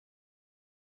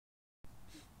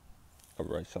All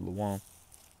right, Shalom.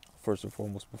 First and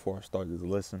foremost, before I start this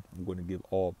lesson, I'm going to give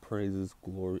all praises,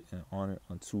 glory, and honor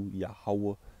unto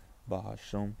Yahweh,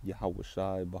 Bahashem, Yahweh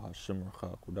Shai, Bahashem,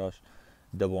 Kodash.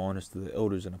 Double honors to the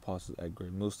elders and apostles at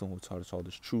Great Millstone who taught us all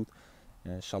this truth.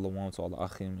 And Shalom to all the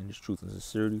Achim in this truth and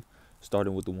sincerity,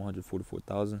 starting with the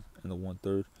 144,000 and the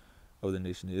 1/3 of the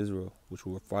nation of Israel, which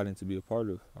we're fighting to be a part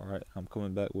of. All right, I'm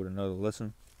coming back with another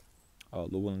lesson.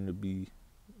 Lord willing to be,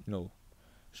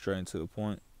 straight and to the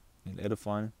point and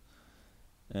edifying.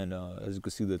 And as you can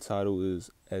see, the title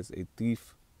is As a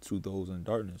Thief to Those in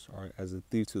Darkness. All right, as a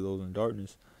thief to those in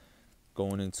darkness,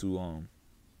 going into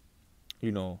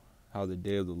how the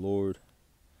day of the Lord,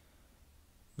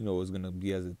 is going to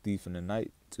be as a thief in the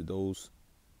night to those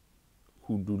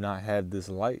who do not have this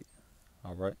light.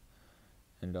 All right,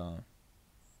 and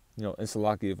it's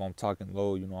lucky if I'm talking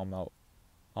low.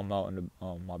 I'm out in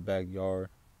my backyard.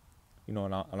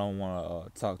 And I don't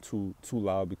want to talk too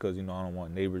loud because I don't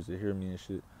want neighbors to hear me and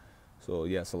shit. So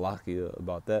yeah, salakia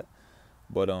about that.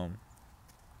 But Lord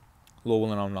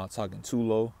willing, I'm not talking too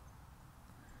low.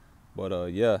 But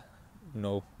we're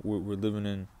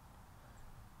living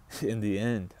in the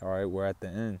end. All right, we're at the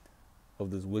end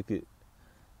of this wicked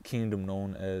kingdom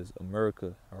known as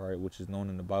America. All right, which is known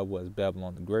in the Bible as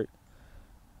Babylon the Great.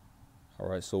 All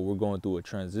right, so we're going through a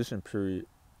transition period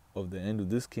of the end of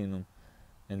this kingdom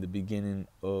and the beginning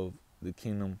of the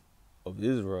kingdom of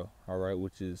Israel, all right,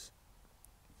 which is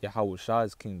Yahweh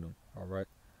Shai's kingdom, all right,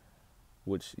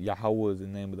 which Yahweh is the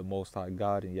name of the Most High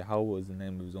God, and Yahweh is the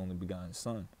name of His only begotten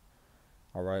Son,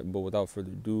 all right. But without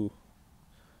further ado,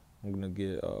 I'm going to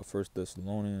get 1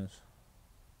 Thessalonians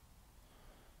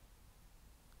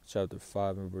chapter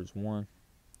 5 and verse 1.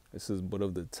 It says, "But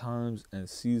of the times and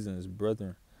seasons,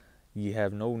 brethren, ye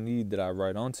have no need that I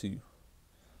write unto you.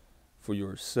 For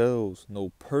yourselves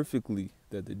know perfectly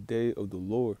that the day of the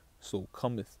Lord so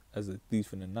cometh as a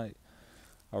thief in the night."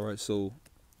 All right, so,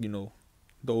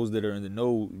 those that are in the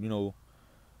know,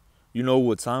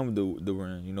 what time that we're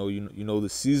in, you know the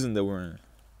season that we're in,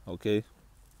 okay?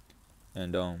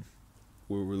 And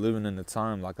we're living in the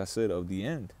time, like I said, of the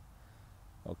end,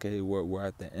 okay? We're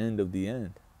at the end of the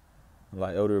end.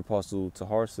 Like Elder Apostle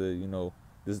Tahar said,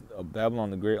 this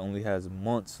Babylon the Great only has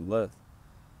months left.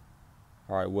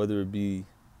 All right, whether it be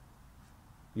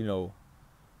 10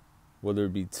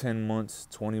 months,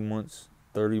 20 months,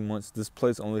 30 months, this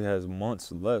place only has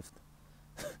months left.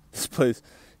 This place,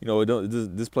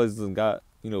 this place doesn't got,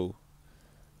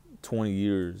 20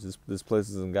 years. This place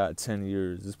doesn't got 10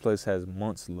 years. This place has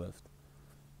months left.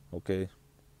 Okay.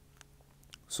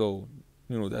 So,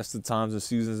 that's the times and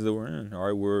seasons that we're in. All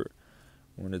right, we're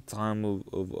in the time of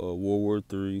World War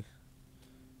III.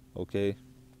 Okay.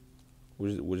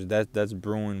 Which that's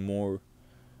brewing more.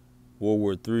 World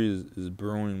War III is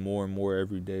brewing more and more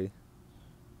every day.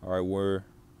 All right, we're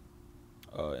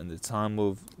in the time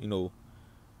of the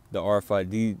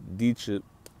RFID chip,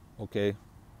 okay,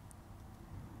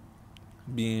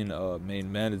 being made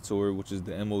mandatory, which is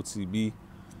the MOTB.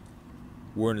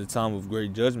 We're in the time of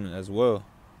great judgment as well.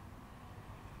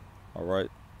 All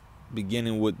right,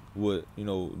 beginning with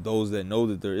those that know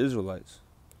that they're Israelites.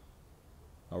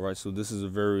 All right, so this is a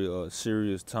very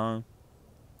serious time,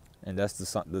 and that's the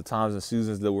times and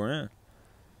seasons that we're in.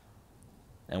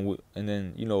 And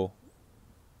then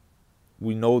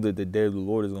we know that the day of the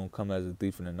Lord is going to come as a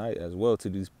thief in the night as well to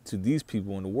these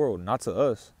people in the world, not to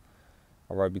us.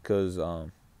 All right, because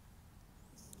let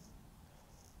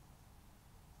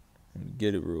me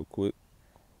get it real quick.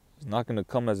 It's not going to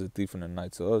come as a thief in the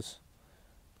night to us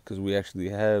because we actually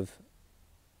have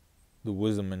the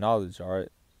wisdom and knowledge. All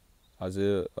right.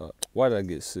 Isaiah, why did I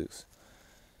get 6?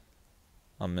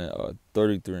 I'm at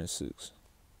 33 and 6.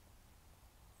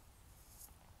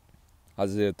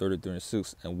 Isaiah 33 and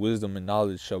 6. "And wisdom and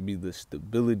knowledge shall be the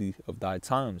stability of thy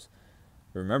times."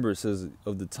 Remember, it says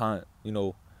of the time,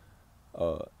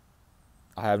 I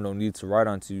have no need to write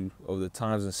unto you of the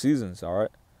times and seasons. All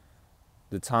right.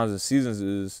 The times and seasons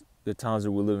is the times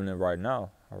that we're living in right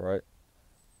now. All right.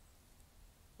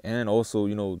 And also,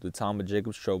 the time of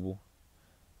Jacob's trouble.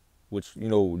 Which,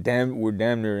 we're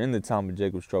damn near in the time of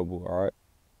Jacob's trouble, all right?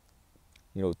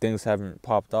 Things haven't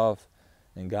popped off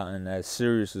and gotten as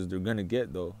serious as they're going to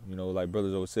get, though. Like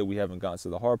brothers always say, we haven't gotten to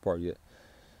the hard part yet.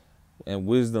 "And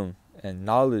wisdom and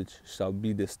knowledge shall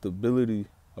be the stability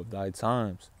of thy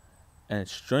times and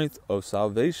strength of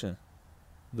salvation.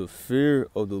 The fear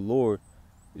of the Lord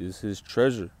is his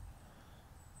treasure."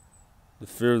 The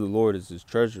fear of the Lord is his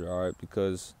treasure, all right?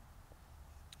 Because,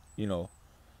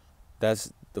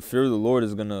 that's the fear of the Lord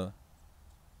is going to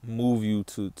move you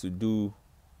to do.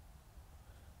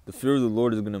 The fear of the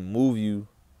Lord is going to move you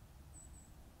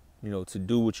to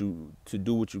do what you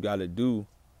got to do,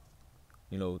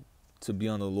 to be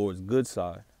on the Lord's good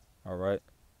side. All right,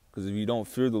 because if you don't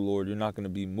fear the Lord, you're not going to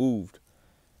be moved.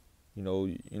 We all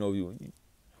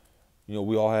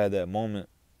had that moment.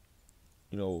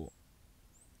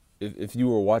 If you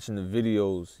were watching the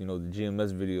videos, the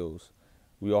GMS videos,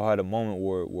 we all had a moment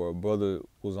where a brother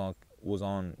was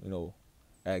on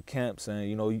at camp saying,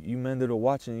 you men that are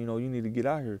watching, you need to get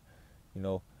out here.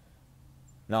 Now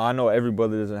I know every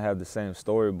brother doesn't have the same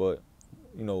story, but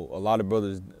a lot of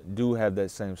brothers do have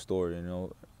that same story.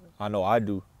 I know I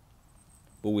do.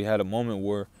 But we had a moment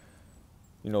where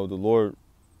the Lord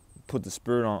put the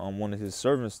spirit on one of his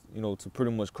servants, to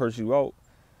pretty much curse you out,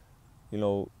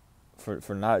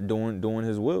 for not doing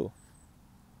his will.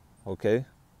 Okay?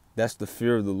 That's the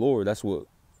fear of the Lord. That's what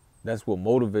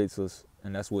motivates us,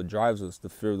 and that's what drives us, the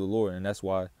fear of the Lord. And that's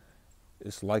why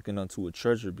it's likened unto a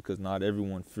treasure, because not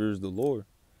everyone fears the Lord.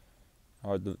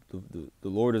 All right, the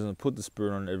Lord doesn't put the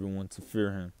spirit on everyone to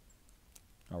fear him.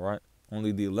 All right?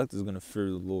 Only the elect is going to fear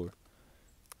the Lord.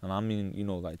 And I mean,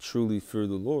 like truly fear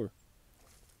the Lord.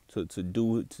 To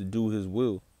do his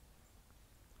will.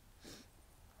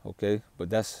 Okay? But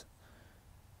that's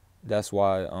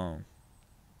why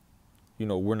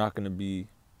we're not going to be,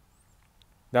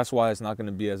 that's why it's not going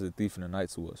to be as a thief in the night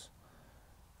to us.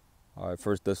 All right,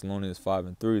 1 Thessalonians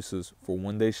 5:3 says, "For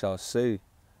when they shall say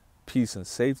peace and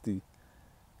safety,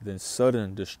 then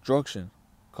sudden destruction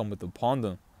cometh upon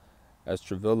them, as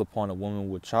travail upon a woman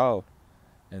with child,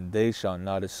 and they shall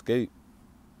not escape."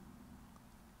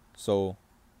 So,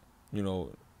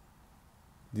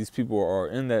 these people are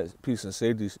in that peace and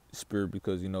safety spirit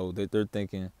because, they're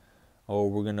thinking, oh,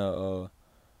 we're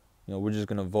just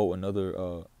gonna vote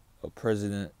another a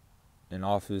president in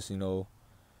office, and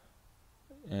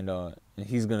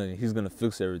he's gonna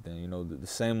fix everything. The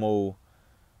same old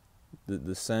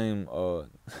the same old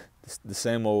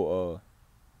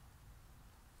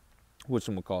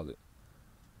whatchamacallit.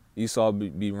 Esau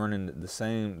be running the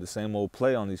same old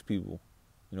play on these people.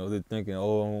 They're thinking,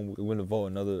 oh, we're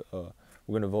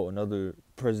gonna vote another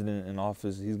president in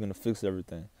office. He's gonna fix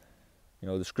everything.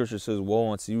 The scripture says,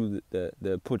 "Woe unto you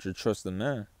that put your trust in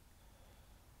man."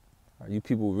 You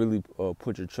people really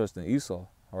put your trust in Esau.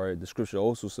 All right. The scripture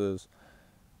also says,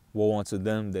 "Woe unto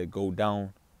them that go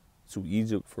down to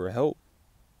Egypt for help."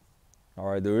 All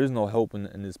right. There is no help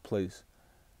in this place.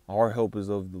 Our help is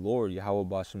of the Lord, Yahweh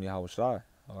Bashem Yahweh Shai.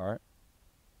 All right.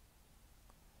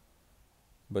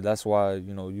 But that's why,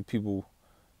 you people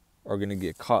are going to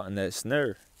get caught in that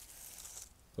snare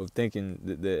of thinking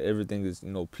that everything is,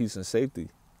 peace and safety.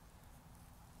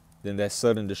 Then that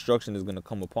sudden destruction is going to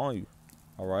come upon you.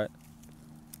 All right.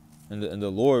 And the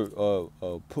Lord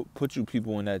put you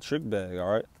people in that trick bag.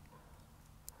 All right.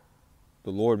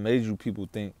 The Lord made you people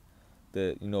think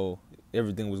that,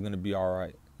 everything was going to be all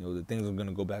right. That things are going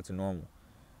to go back to normal.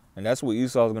 And that's what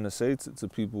Esau is going to say to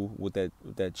people with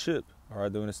that chip. All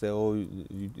right, they're going to say, oh,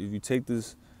 if you take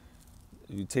this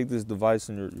device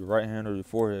in your right hand or your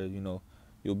forehead,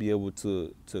 you'll be able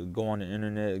to go on the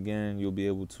internet again. You'll be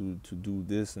able to do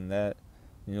this and that.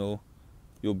 You'll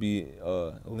be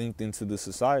linked into the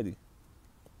society.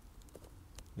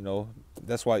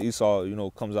 That's why Esau,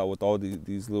 comes out with all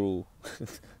these little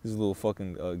these little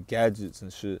fucking gadgets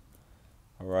and shit.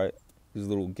 All right, these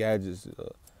little gadgets.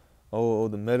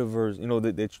 The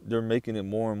metaverse. They're making it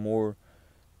more and more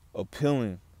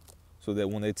appealing, so that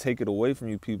when they take it away from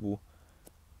you people,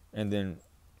 and then,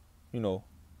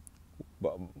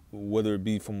 whether it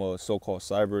be from a so-called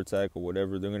cyber attack or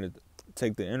whatever, they're gonna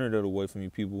take the internet away from you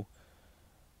people,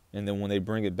 and then when they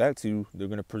bring it back to you, they're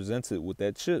gonna present it with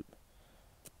that chip.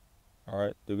 All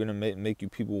right, they're gonna make you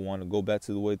people want to go back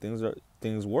to the way things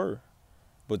were,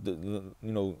 but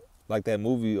like that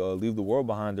movie, Leave the World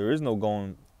Behind. There is no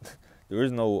going. There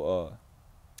is no.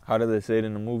 How did they say it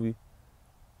in the movie?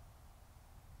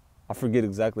 I forget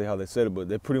exactly how they said it, but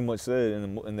they pretty much said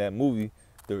in that movie,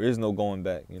 there is no going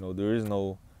back. There is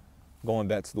no going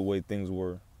back to the way things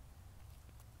were.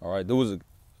 All right, there was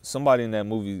somebody in that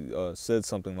movie said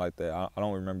something like that. I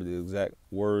don't remember the exact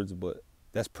words, but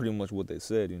that's pretty much what they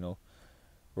said.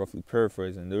 Roughly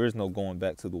paraphrasing. There is no going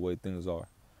back to the way things are,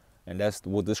 and that's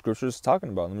what the scripture is talking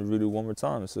about. Let me read it one more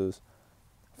time. It says,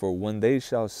 "For when they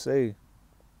shall say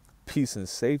peace and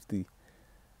safety,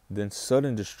 then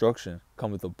sudden destruction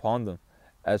cometh upon them,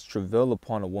 as travail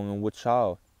upon a woman with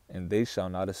child, and they shall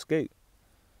not escape."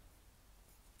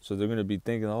 So they're gonna be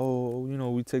thinking, oh,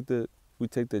 we take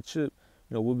that chip,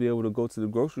 we'll be able to go to the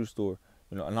grocery store,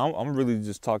 and I'm really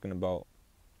just talking about.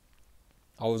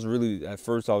 At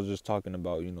first I was just talking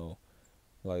about,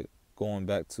 like going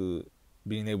back to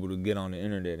being able to get on the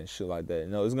internet and shit like that.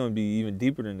 No, it's gonna be even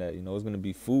deeper than that. It's gonna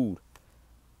be food.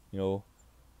 You know,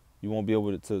 you won't be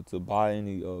able to buy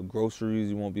any groceries.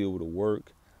 You won't be able to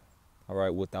work, all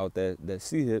right, without that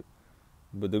C-hip.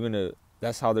 But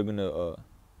that's how they're gonna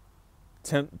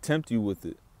tempt you with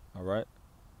it, all right.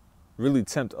 Really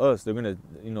tempt us. They're gonna,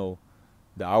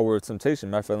 the hour of temptation.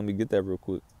 Matter of fact, let me get that real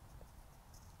quick.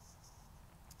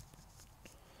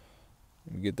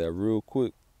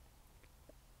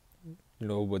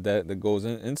 But that goes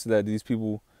into that. These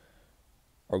people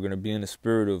are going to be in the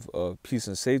spirit of peace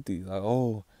and safety. Like,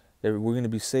 oh, we're going to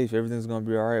be safe. Everything's going to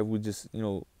be all right if we just,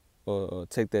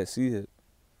 take that C-hip.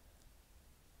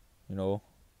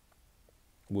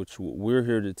 Which we're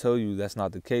here to tell you that's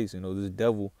not the case. This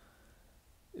devil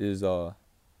is,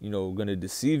 going to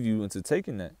deceive you into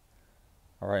taking that.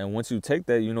 All right. And once you take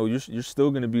that, you're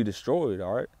still going to be destroyed.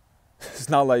 All right. It's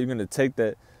not like you're going to take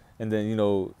that and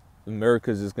then,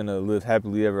 America's just going to live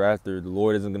happily ever after. The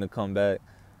Lord isn't going to come back.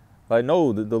 Like,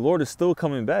 no, the Lord is still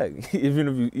coming back.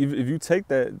 Even if you take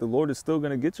that, the Lord is still going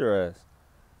to get your ass.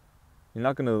 You're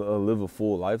not going to live a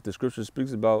full life. The scripture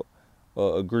speaks about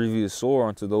a grievous sore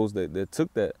unto those that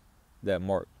took that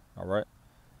mark. All right.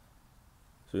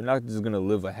 So you're not just going to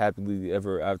live a happily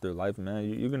ever after life, man.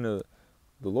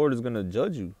 The Lord is going to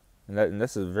judge you. And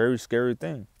that's a very scary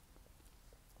thing.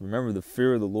 Remember, the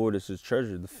fear of the Lord is his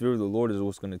treasure. The fear of the Lord is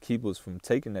what's going to keep us from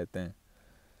taking that thing.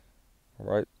 All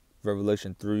right.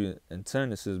 Revelation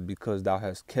 3:10, it says, because thou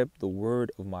hast kept the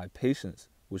word of my patience,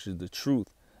 which is the truth,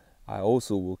 I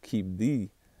also will keep thee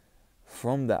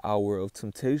from the hour of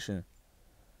temptation,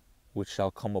 which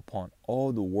shall come upon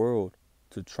all the world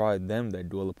to try them that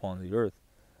dwell upon the earth.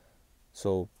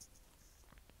 So,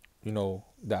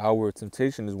 the hour of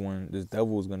temptation is when this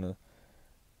devil is going to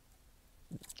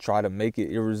try to make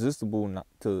it irresistible not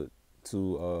to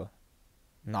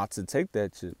take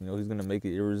that chip. He's going to make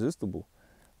it irresistible.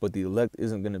 But the elect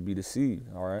isn't going to be deceived,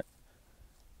 all right?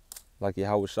 Like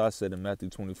Yahweh Shah said in Matthew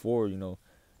 24,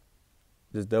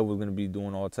 this devil is going to be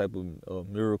doing all type of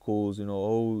miracles,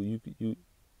 healing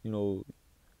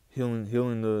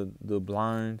the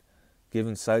blind,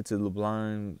 giving sight to the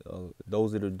blind,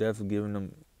 those that are deaf, giving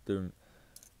them the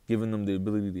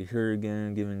ability to hear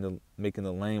again, making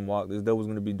the lame walk. This devil's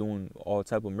going to be doing all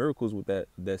type of miracles with that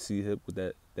C-hip,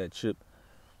 with that chip,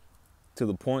 to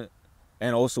the point.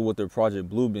 And also with their Project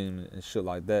Bluebeam and shit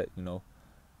like that,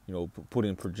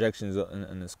 putting projections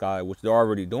in the sky, which they're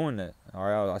already doing that. All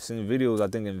right, I seen videos, I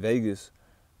think in Vegas,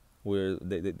 where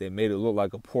they made it look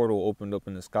like a portal opened up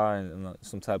in the sky and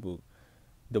some type of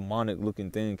demonic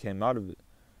looking thing came out of it.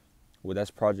 Well,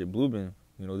 that's Project Bluebeam.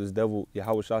 This devil,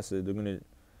 Yahweh Shah said, they're gonna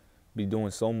be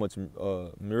doing so much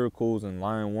miracles and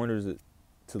lying wonders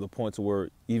to the point to where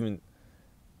even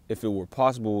if it were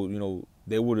possible,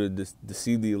 they would have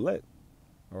deceived the elect.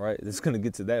 All right, it's going to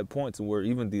get to that point to where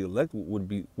even the elect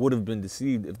would have been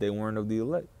deceived if they weren't of the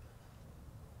elect.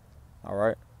 All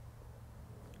right.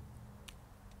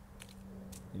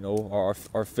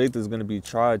 Our faith is going to be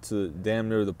tried to damn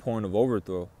near the point of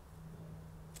overthrow.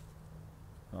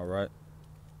 All right.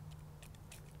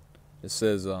 It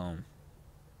says,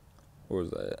 where is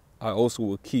that? I also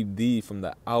will keep thee from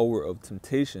the hour of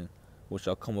temptation, which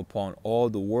shall come upon all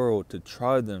the world to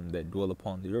try them that dwell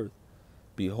upon the earth.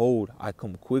 Behold, I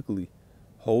come quickly.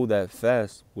 Hold that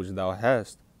fast which thou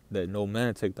hast, that no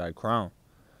man take thy crown.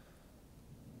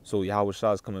 So Yahweh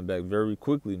Shah is coming back very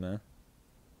quickly, man.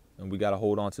 And we got to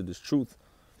hold on to this truth,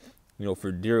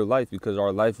 for dear life, because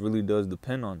our life really does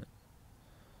depend on it.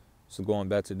 So going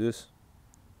back to this.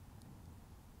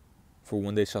 For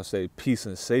when they shall say peace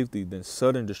and safety, then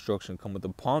sudden destruction cometh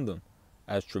upon them,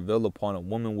 as travail upon a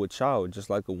woman with child.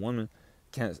 Just like a woman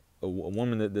that's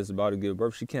about to give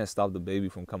birth, she can't stop the baby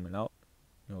from coming out.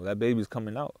 That baby's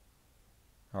coming out.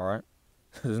 All right.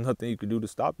 There's nothing you can do to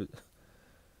stop it.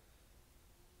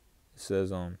 It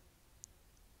says, and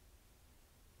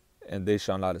they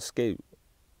shall not escape.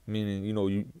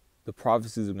 Meaning, the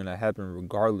prophecies are going to happen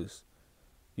regardless.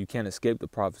 You can't escape the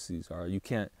prophecies. All right. You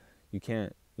can't, I'm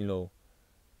going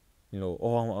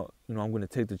to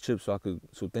take the chip so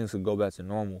things could go back to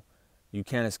normal. You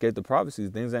can't escape the prophecies.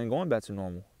 Things ain't going back to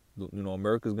normal.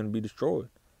 America's going to be destroyed.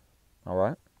 All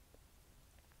right.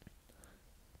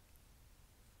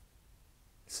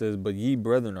 It says, but ye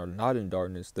brethren are not in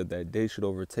darkness, that day should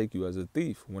overtake you as a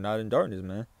thief. We're not in darkness,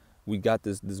 man. We got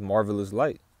this marvelous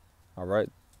light. All right.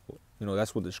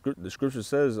 That's what the scripture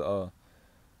says. The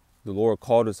Lord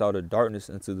called us out of darkness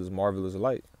into this marvelous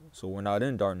light. So we're not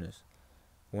in darkness.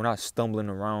 We're not stumbling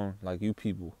around like you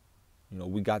people.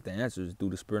 We got the answers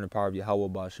through the spirit and power of Yahweh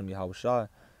Ba'ashem Yahweh Shai.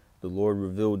 The Lord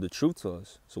revealed the truth to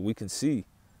us, so we can see.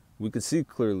 We can see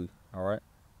clearly. All right.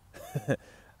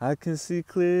 I can see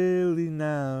clearly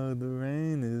now, the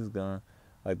rain is gone.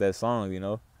 Like that song,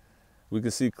 we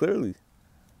can see clearly.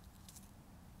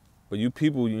 But you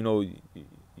people,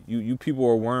 you people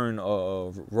are wearing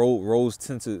rose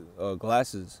tinted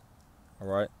glasses. All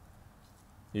right.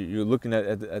 You're looking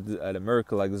at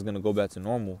America like it's gonna go back to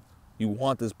normal. You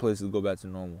want this place to go back to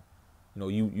normal.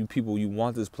 You people, you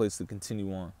want this place to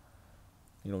continue on.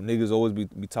 Niggas always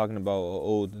be talking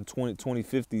about, in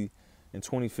 2050, in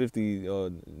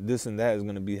 2050, this and that is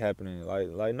gonna be happening.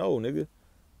 Like no, nigga,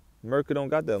 America don't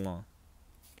got that long.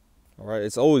 All right,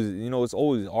 it's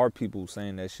always our people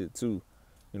saying that shit too.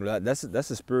 That's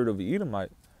the spirit of the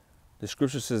Edomite. The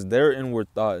scripture says their inward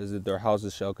thought is that their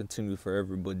houses shall continue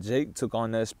forever. But Jake took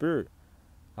on that spirit.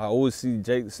 I always see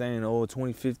Jake saying,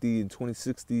 2050 and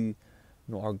 2060,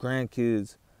 our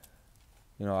grandkids.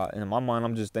 In my mind,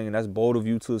 I'm just thinking that's bold of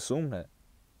you to assume that.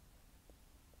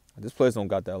 This place don't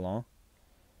got that long.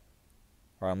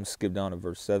 All right, I'm going to skip down to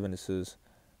verse 7. It says,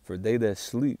 for they that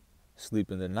sleep,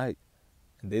 sleep in the night.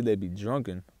 And they that be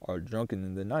drunken are drunken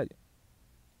in the night.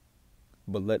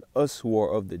 But let us who are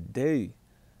of the day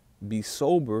be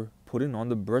sober, putting on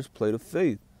the breastplate of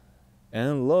faith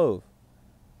and love,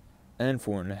 and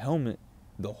for an helmet,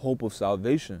 the hope of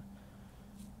salvation.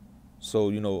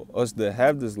 So, us that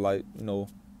have this light,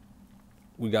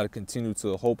 we got to continue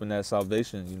to hope in that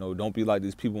salvation. Don't be like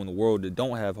these people in the world that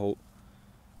don't have hope.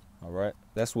 All right?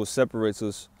 That's what separates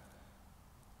us.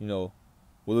 Well,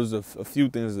 there's a few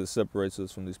things that separates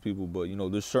us from these people, but,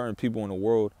 there's certain people in the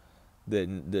world that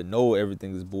know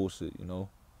everything is bullshit,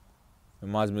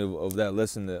 Reminds me of that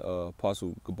lesson that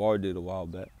Apostle Gabar did a while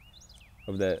back.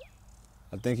 Of that,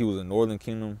 I think he was in Northern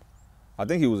Kingdom. I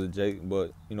think he was a Jake,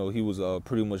 but he was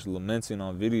pretty much lamenting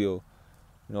on video.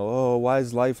 Why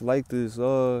is life like this?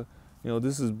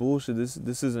 This is bullshit. This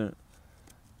isn't.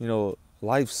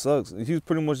 Life sucks. He was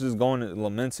pretty much just going and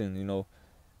lamenting.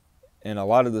 And a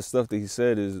lot of the stuff that he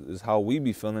said is how we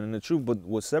be feeling in the truth. But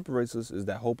what separates us is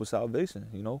that hope of salvation.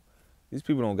 These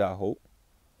people don't got hope.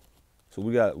 So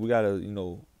we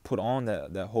gotta, put on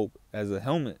that hope as a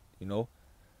helmet,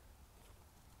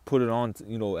 Put it on,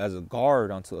 as a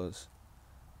guard onto us.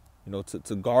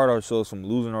 To guard ourselves from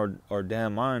losing our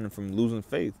damn mind and from losing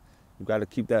faith. We gotta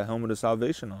keep that helmet of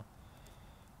salvation on.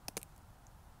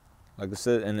 Like I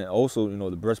said, and then also,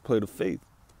 the breastplate of faith.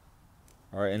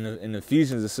 All right, and in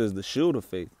Ephesians it says the shield of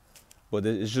faith. But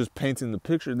it's just painting the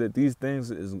picture that these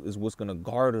things is what's gonna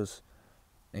guard us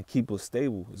and keep us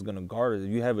stable. It's going to guard us. If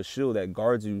you have a shield that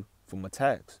guards you from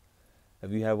attacks,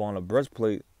 if you have on a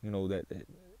breastplate, that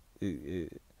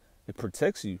it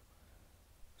protects you.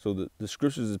 So the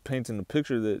scriptures is painting the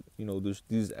picture that, there's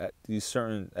these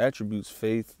certain attributes,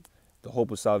 faith, the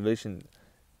hope of salvation,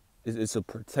 it's a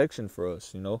protection for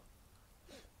us, It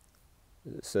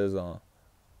says of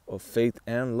faith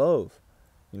and love.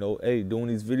 Hey, doing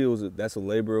these videos, that's a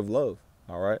labor of love,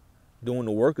 all right? Doing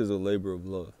the work is a labor of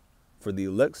love. For the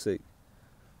elect's sake.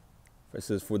 It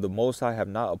says, for the Most High have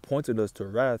not appointed us to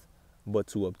wrath, but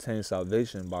to obtain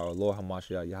salvation by our Lord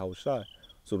HaMashiach Yahushua.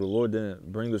 So the Lord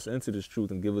didn't bring us into this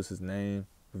truth and give us his name,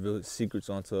 reveal his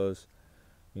secrets unto us,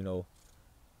 give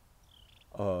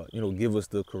us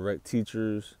the correct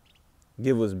teachers,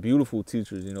 give us beautiful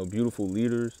teachers, beautiful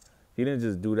leaders. He didn't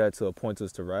just do that to appoint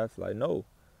us to wrath. Like, no.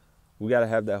 We got to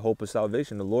have that hope of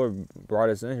salvation. The Lord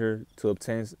brought us in here to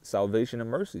obtain salvation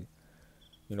and mercy.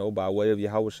 By way of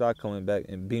Yahushua coming back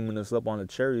and beaming us up on a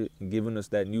chariot and giving us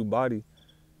that new body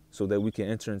so that we can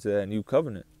enter into that new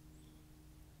covenant.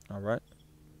 All right.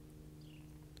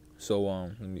 So,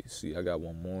 let me see. I got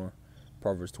one more.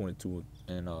 Proverbs 22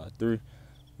 and 3.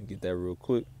 Get that real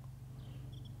quick.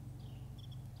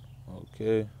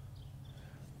 Okay.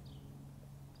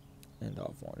 End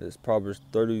off on this. Proverbs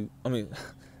 22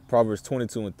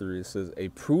 and 3. It says, a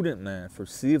prudent man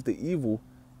foreseeth the evil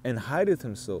and hideth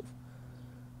himself.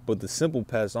 But the simple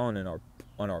pass on and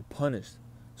are punished.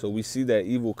 So we see that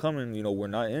evil coming. We're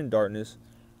not in darkness,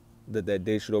 that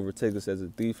day should overtake us as a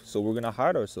thief. So we're going to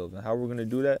hide ourselves. And how we're going to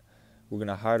do that? We're going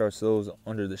to hide ourselves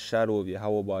under the shadow of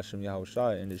Yahweh Ba'ashem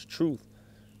Yahushua and his truth.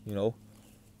 We're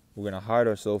going to hide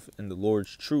ourselves in the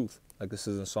Lord's truth. Like it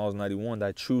says in Psalms 91,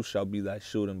 thy truth shall be thy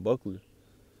shield and buckler.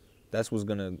 That's what's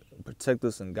going to protect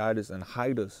us and guide us and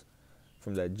hide us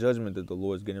from that judgment that the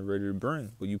Lord's getting ready to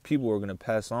bring. But you people are going to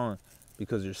pass on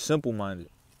because you're simple-minded,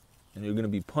 and you're going to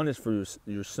be punished for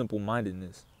your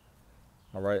simple-mindedness,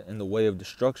 all right, in the way of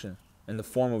destruction, in the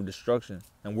form of destruction,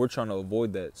 and we're trying to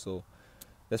avoid that. So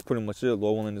that's pretty much it.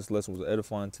 Lord willing, this lesson was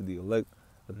edifying to the elect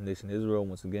of the nation of Israel.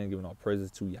 Once again, giving all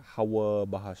praises to Yahweh,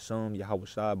 Bahashem, Yahweh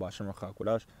Shai, Bahashem Rachak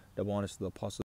Kodash, that honors to the apostle.